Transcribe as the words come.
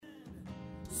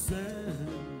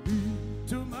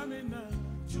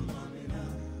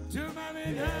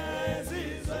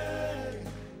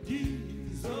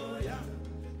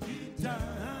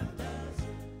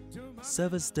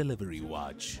Service Delivery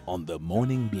Watch on the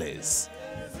Morning Bliss.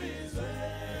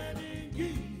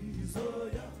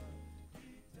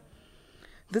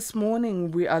 This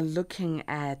morning, we are looking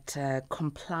at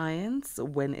compliance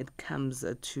when it comes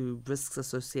to risks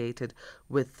associated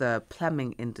with the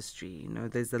plumbing industry. You know,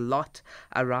 there's a lot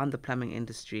around the plumbing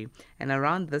industry, and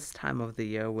around this time of the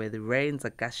year where the rains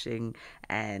are gushing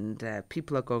and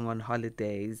people are going on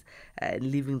holidays and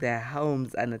leaving their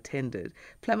homes unattended,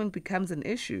 plumbing becomes an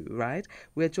issue, right?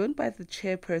 We're joined by the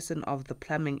chairperson of the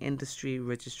Plumbing Industry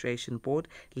Registration Board,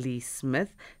 Lea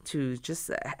Smith, to just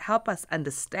help us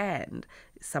understand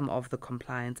some of the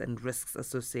compliance and risks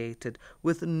associated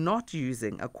with not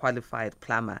using a qualified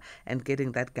plumber and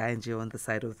getting that ganja on the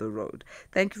side of the road.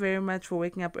 Thank you very much for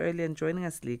waking up early and joining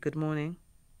us, Lee. Good morning.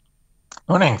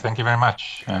 Morning. Thank you very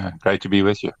much. Great to be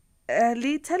with you.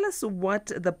 Lee, tell us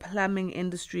what the Plumbing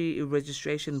Industry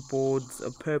Registration Board's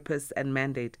purpose and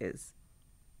mandate is.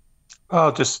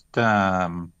 Well, just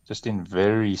in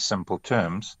very simple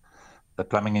terms, the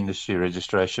Plumbing Industry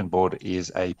Registration Board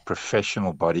is a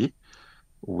professional body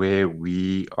where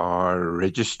we are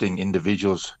registering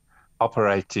individuals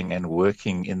operating and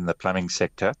working in the plumbing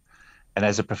sector. And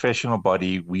as a professional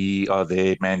body, we are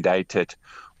there mandated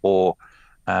or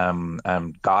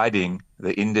guiding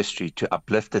the industry to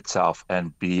uplift itself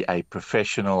and be a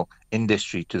professional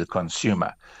industry to the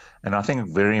consumer. And I think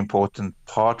a very important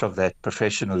part of that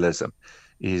professionalism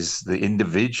is the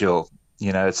individual.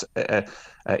 You know, it's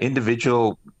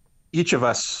individual. Each of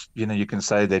us, you know, you can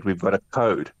say that we've got a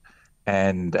code.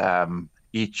 And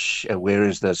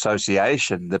whereas the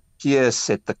association, the peers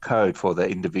set the code for the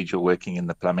individual working in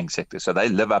the plumbing sector. So they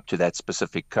live up to that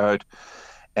specific code.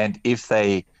 And if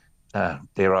they,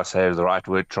 dare I say the right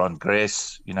word,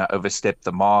 transgress, you know, overstep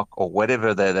the mark or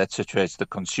whatever that situation, the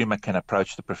consumer can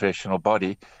approach the professional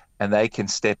body and they can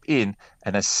step in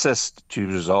and assist to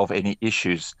resolve any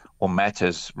issues or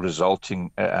matters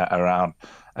resulting around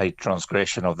a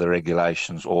transgression of the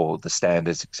regulations or the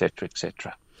standards, etc.,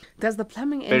 etc. Does the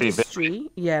plumbing industry,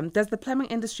 does the plumbing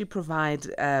industry provide,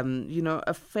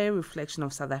 a fair reflection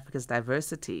of South Africa's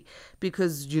diversity?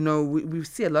 Because, you know, we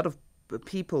see a lot of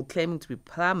people claiming to be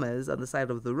plumbers on the side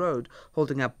of the road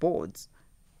holding up boards.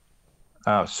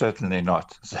 Oh, certainly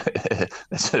not.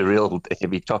 That's a real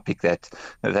heavy topic, that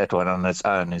one on its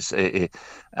own. Is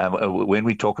when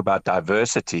we talk about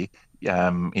diversity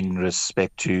in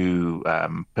respect to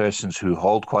persons who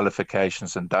hold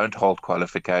qualifications and don't hold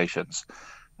qualifications,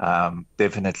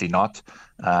 definitely not.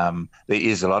 There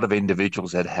is a lot of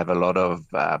individuals that have a lot of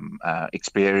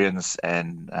experience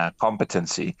and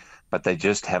competency, but they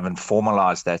just haven't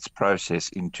formalized that process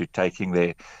into taking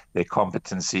their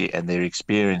competency and their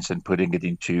experience and putting it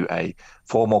into a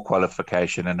formal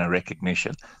qualification and a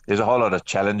recognition. There's a whole lot of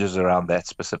challenges around that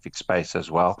specific space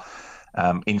as well.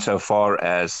 Insofar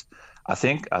as I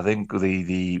don't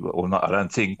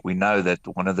think we know that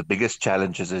one of the biggest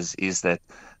challenges is that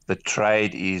the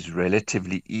trade is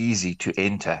relatively easy to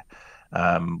enter,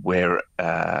 where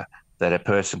that a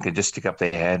person can just stick up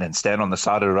their hand and stand on the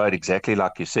side of the road, exactly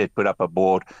like you said, put up a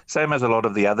board, same as a lot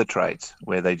of the other trades,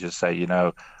 where they just say, you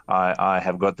know, I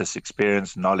have got this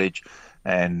experience, knowledge,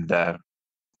 and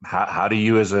how do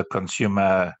you as a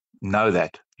consumer know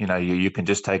that? You know, you can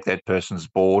just take that person's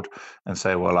board and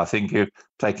say, well, I think you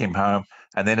take him home.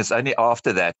 And then it's only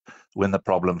after that when the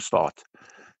problems start.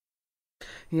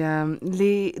 Yeah,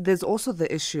 Lee, there's also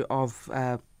the issue of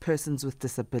persons with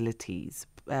disabilities.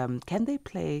 Can they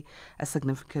play a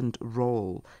significant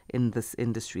role in this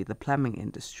industry, the plumbing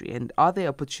industry? And are there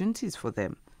opportunities for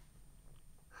them?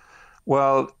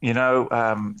 Well, you know,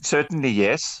 certainly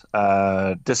yes.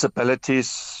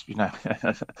 Disabilities, you know,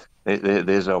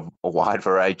 there's a wide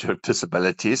variety of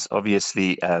disabilities.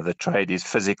 Obviously, the trade is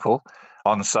physical.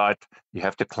 On site, you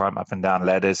have to climb up and down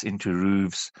ladders, into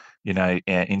roofs, you know,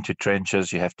 into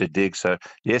trenches. You have to dig. So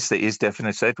yes, there is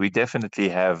definitely. We definitely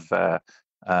have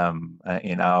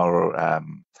in our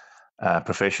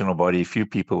professional body, few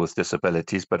people with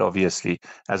disabilities, but obviously,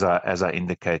 as I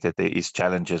indicated, there is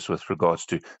challenges with regards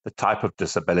to the type of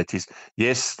disabilities.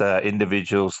 Yes, the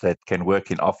individuals that can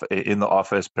work in the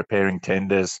office, preparing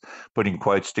tenders, putting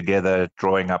quotes together,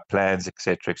 drawing up plans,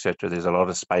 etc., etc. There's a lot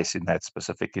of space in that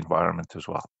specific environment as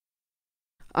well.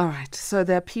 All right. So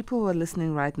there are people who are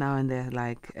listening right now and they're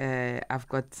like, I've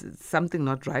got something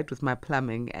not right with my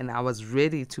plumbing, and I was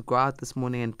ready to go out this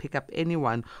morning and pick up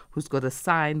anyone who's got a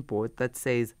signboard that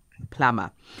says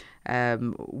plumber.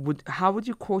 How would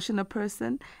you caution a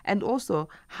person? And also,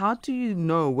 how do you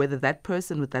know whether that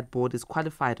person with that board is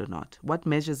qualified or not? What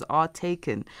measures are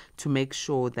taken to make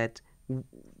sure that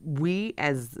we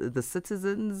as the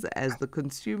citizens, as the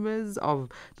consumers of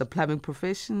the plumbing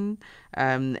profession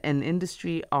and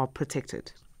industry are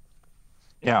protected?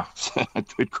 Yeah,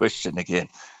 good question again.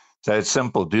 So it's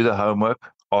simple. Do the homework,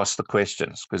 ask the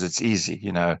questions because it's easy.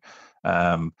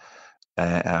 Um,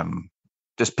 uh, um,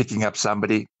 just picking up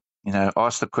somebody,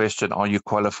 ask the question, are you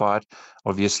qualified?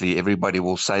 Obviously, everybody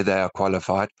will say they are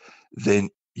qualified. Then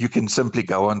you can simply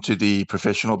go onto the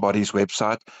professional body's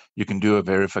website. You can do a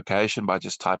verification by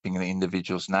just typing the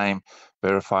individual's name,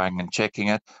 verifying and checking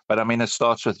it. But I mean, it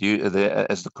starts with you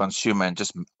as the consumer and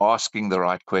just asking the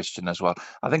right question as well.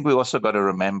 I think we also got to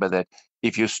remember that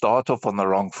if you start off on the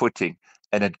wrong footing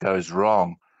and it goes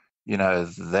wrong,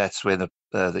 that's where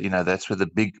that's where the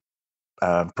big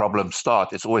problems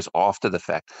start. It's always after the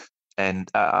fact.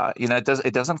 And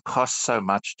it doesn't cost so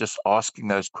much just asking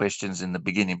those questions in the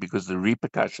beginning because the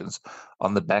repercussions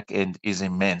on the back end is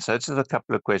immense. So it's just a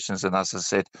couple of questions, and as I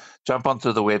said, jump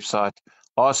onto the website,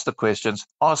 ask the questions,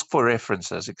 ask for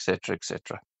references, etc.,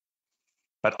 etc.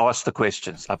 But ask the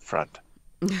questions up front.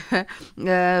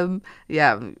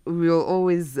 Yeah, we'll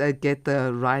always get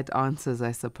the right answers,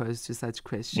 I suppose, to such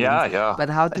questions. Yeah, But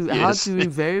how do yes. we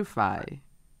verify?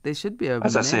 There should be a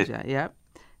As I said, measure, yeah,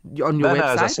 on your no,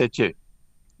 as I website. said to you,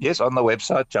 yes, on the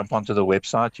website, jump onto the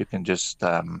website. You can just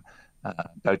go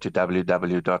to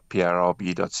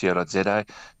www.prrb.co.za.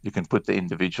 You can put the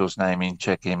individual's name in,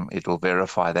 check him. It'll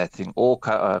verify that thing. Or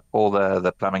call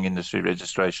the Plumbing Industry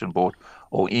Registration Board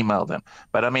or email them.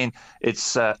 But I mean,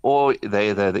 it's or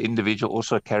the individual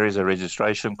also carries a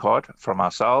registration card from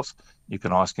ourselves. You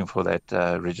can ask him for that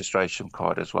registration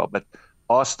card as well. But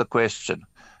ask the question.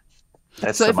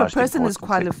 That's So the if a most person is important thing.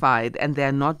 qualified and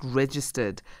they're not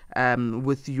registered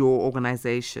with your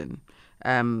organization,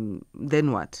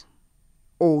 then what?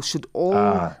 Or should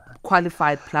all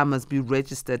qualified plumbers be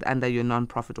registered under your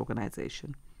non-profit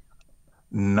organization?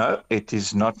 No, it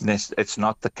is not. It's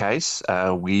not the case.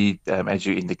 As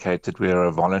you indicated, we are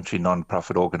a voluntary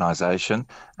non-profit organization.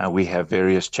 We have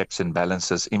various checks and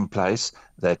balances in place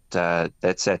that's at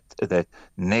that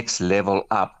next level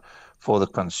up for the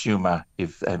consumer.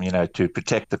 If to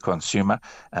protect the consumer,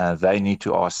 they need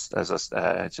to ask just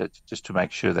to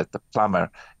make sure that the plumber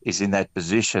is in that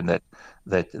position that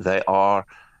they are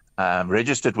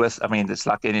registered with. I mean, it's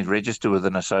like any register with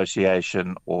an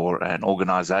association or an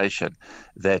organization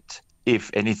that if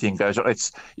anything goes on,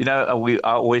 I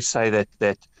always say that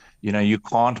you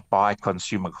can't buy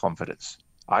consumer confidence.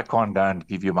 I can't go and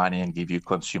give you money and give you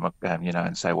consumer,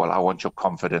 and say, well, I want your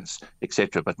confidence,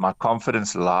 etc. But my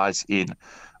confidence lies in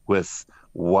with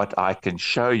what I can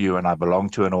show you, and I belong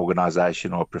to an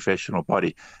organization or a professional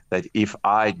body, that if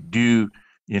I do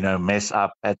mess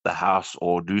up at the house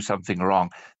or do something wrong,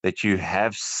 that you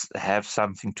have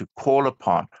something to call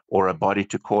upon or a body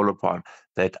to call upon,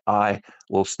 that I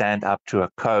will stand up to a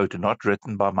code not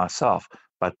written by myself,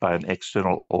 but by an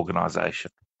external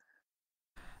organization.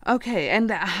 Okay,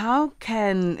 and how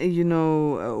can,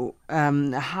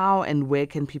 how and where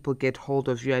can people get hold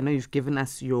of you? I know you've given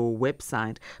us your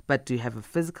website, but do you have a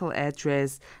physical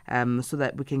address so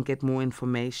that we can get more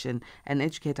information and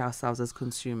educate ourselves as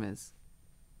consumers?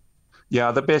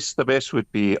 Yeah, the best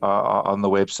would be on the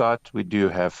website. We do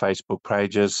have Facebook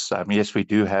pages. Yes, we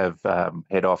do have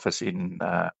head office in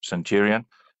Centurion,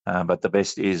 but the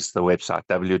best is the website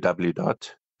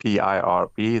www.PIRB.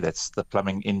 That's the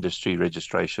Plumbing Industry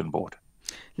Registration Board.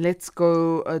 Let's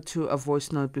go to a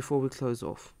voice note before we close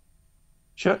off.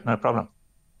 Sure, no problem.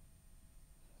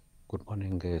 Good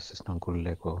morning, Sister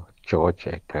Nkululeko. George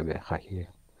Krabeha here.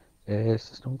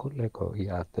 Sister Nkululeko,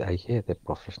 yeah, I hear the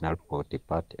professional body,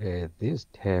 but these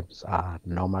terms are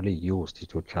normally used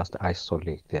to just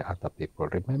isolate the other people.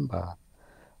 Remember,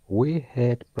 we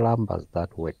had plumbers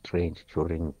that were trained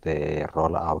during the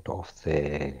rollout of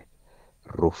the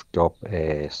rooftop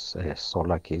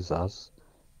solar geysers.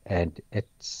 And at a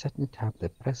certain time, the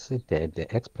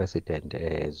ex-president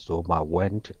Zuma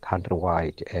went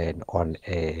countrywide and on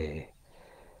a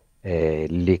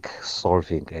leak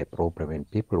solving a problem, and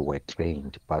people were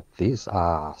trained. But these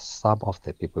are some of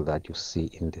the people that you see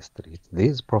in the streets.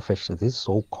 These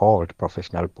so-called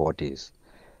professional bodies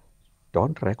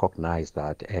don't recognize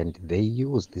that, and they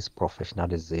use this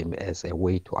professionalism as a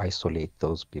way to isolate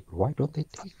those people. Why don't they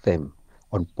take them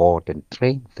on board and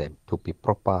train them to be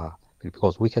proper?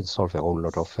 Because we can solve a whole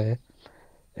lot of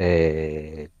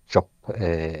job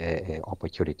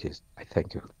opportunities. I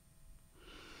thank you.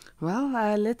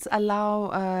 Well, let's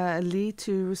allow Lee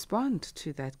to respond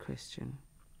to that question.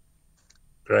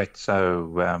 Great.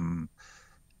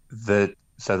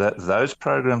 Those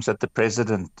programs that the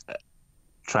president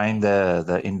trained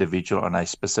the individual on a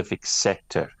specific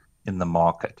sector in the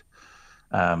market.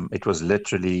 It was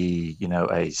literally,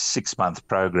 a 6-month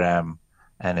program,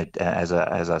 and as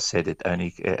I said, it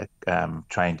only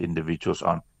trained individuals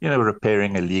on,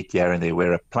 repairing a leak here and there,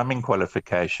 where a plumbing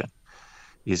qualification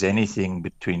is anything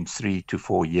between 3 to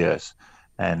 4 years,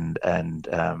 and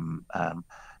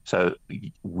so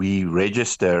we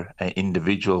register an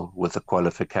individual with a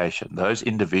qualification. Those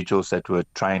individuals that were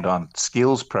trained on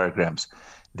skills programs,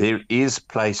 there is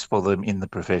place for them in the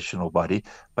professional body,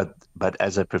 but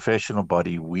as a professional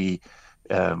body, we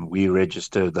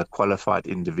register the qualified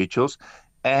individuals.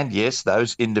 And yes,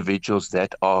 those individuals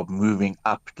that are moving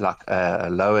up, like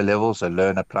lower levels, a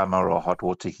learner plumber or hot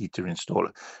water heater installer.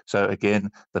 So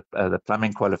again, the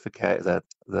plumbing qualification,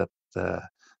 the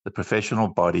professional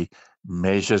body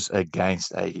measures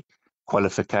against a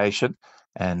qualification,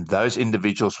 and those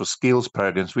individuals with skills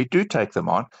programs, we do take them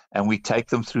on, and we take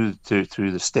them through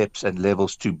the steps and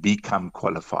levels to become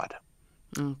qualified.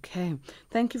 Okay.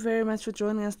 Thank you very much for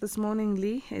joining us this morning,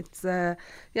 Lee. It's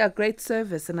great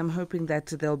service, and I'm hoping that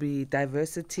there'll be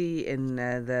diversity in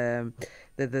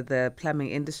the plumbing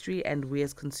industry, and we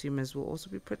as consumers will also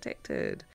be protected.